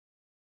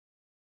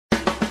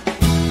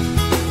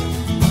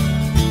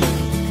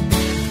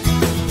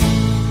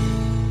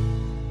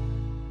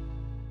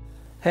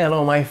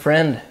Hello, my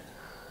friend.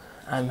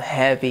 I'm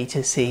happy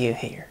to see you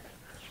here.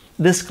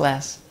 This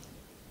class,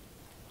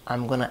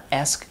 I'm gonna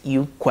ask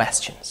you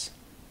questions.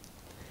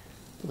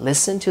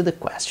 Listen to the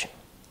question.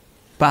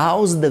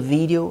 Pause the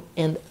video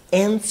and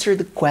answer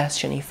the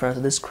question in front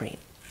of the screen.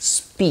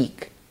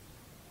 Speak.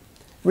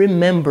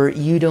 Remember,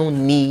 you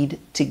don't need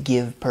to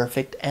give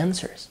perfect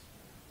answers.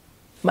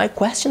 My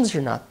questions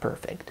are not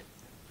perfect.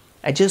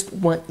 I just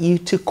want you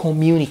to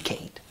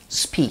communicate,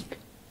 speak,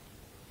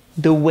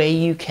 the way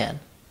you can,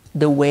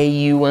 the way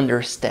you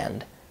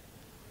understand.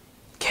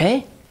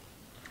 Okay?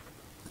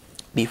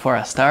 Before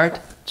I start,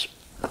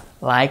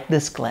 like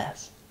this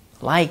class,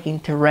 like,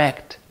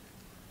 interact.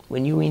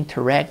 When you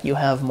interact, you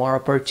have more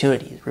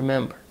opportunities,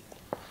 remember.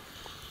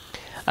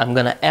 I'm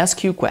gonna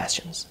ask you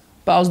questions.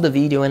 Pause the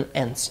video and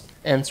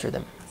answer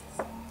them.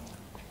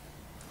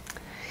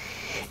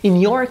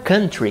 In your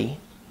country,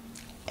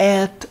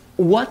 at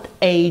what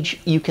age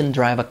you can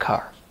drive a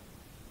car?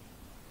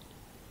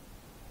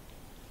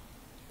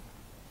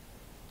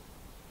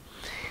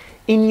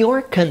 In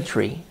your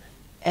country,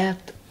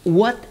 at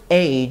what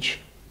age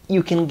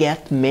you can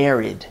get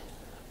married?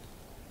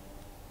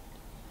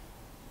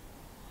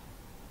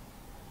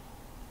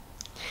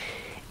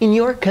 In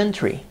your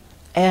country,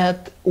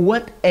 at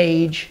what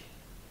age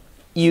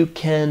you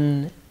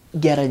can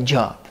get a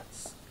job?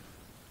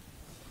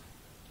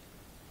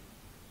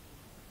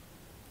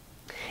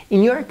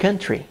 In your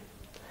country,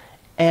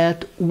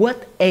 at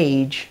what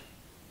age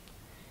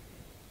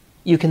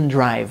you can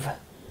drive?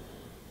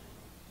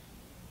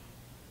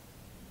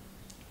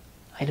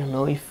 I don't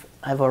know if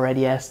I've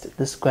already asked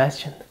this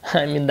question.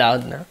 I'm in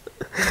doubt now.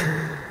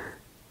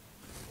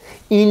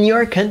 In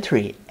your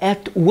country,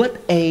 at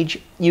what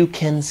age you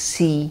can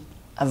see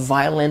a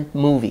violent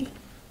movie?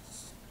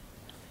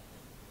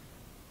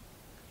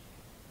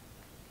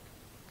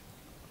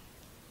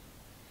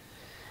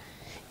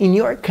 In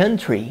your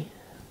country,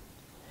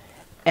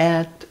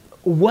 at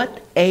what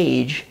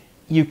age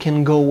you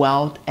can go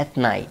out at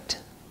night?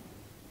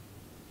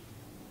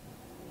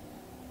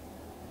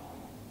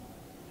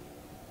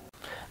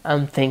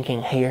 I'm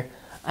thinking here,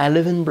 I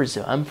live in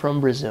Brazil, I'm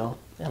from Brazil,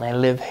 and I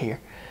live here.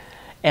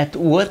 At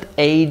what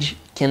age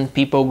can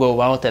people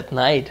go out at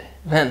night?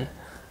 Man,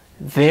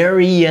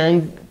 very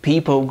young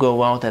people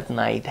go out at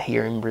night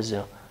here in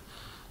Brazil.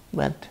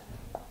 But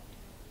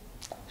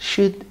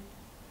should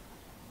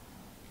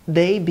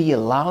they be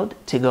allowed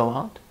to go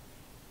out?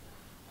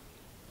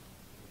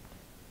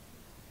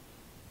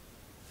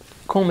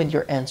 Comment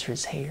your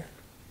answers here.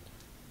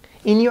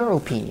 In your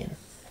opinion,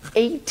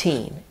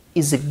 18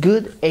 is a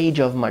good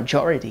age of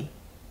majority?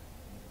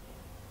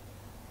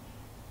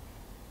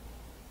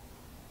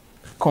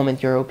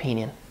 Comment your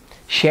opinion.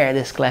 Share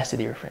this class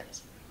with your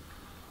friends.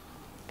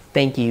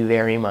 Thank you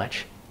very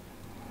much.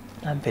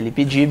 I'm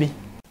Felipe Gibi.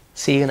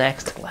 See you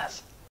next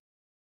class.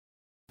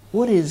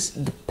 What is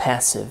the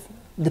passive?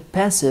 The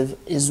passive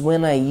is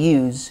when I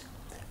use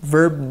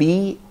verb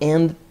be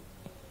and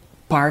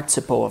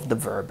participle of the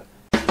verb.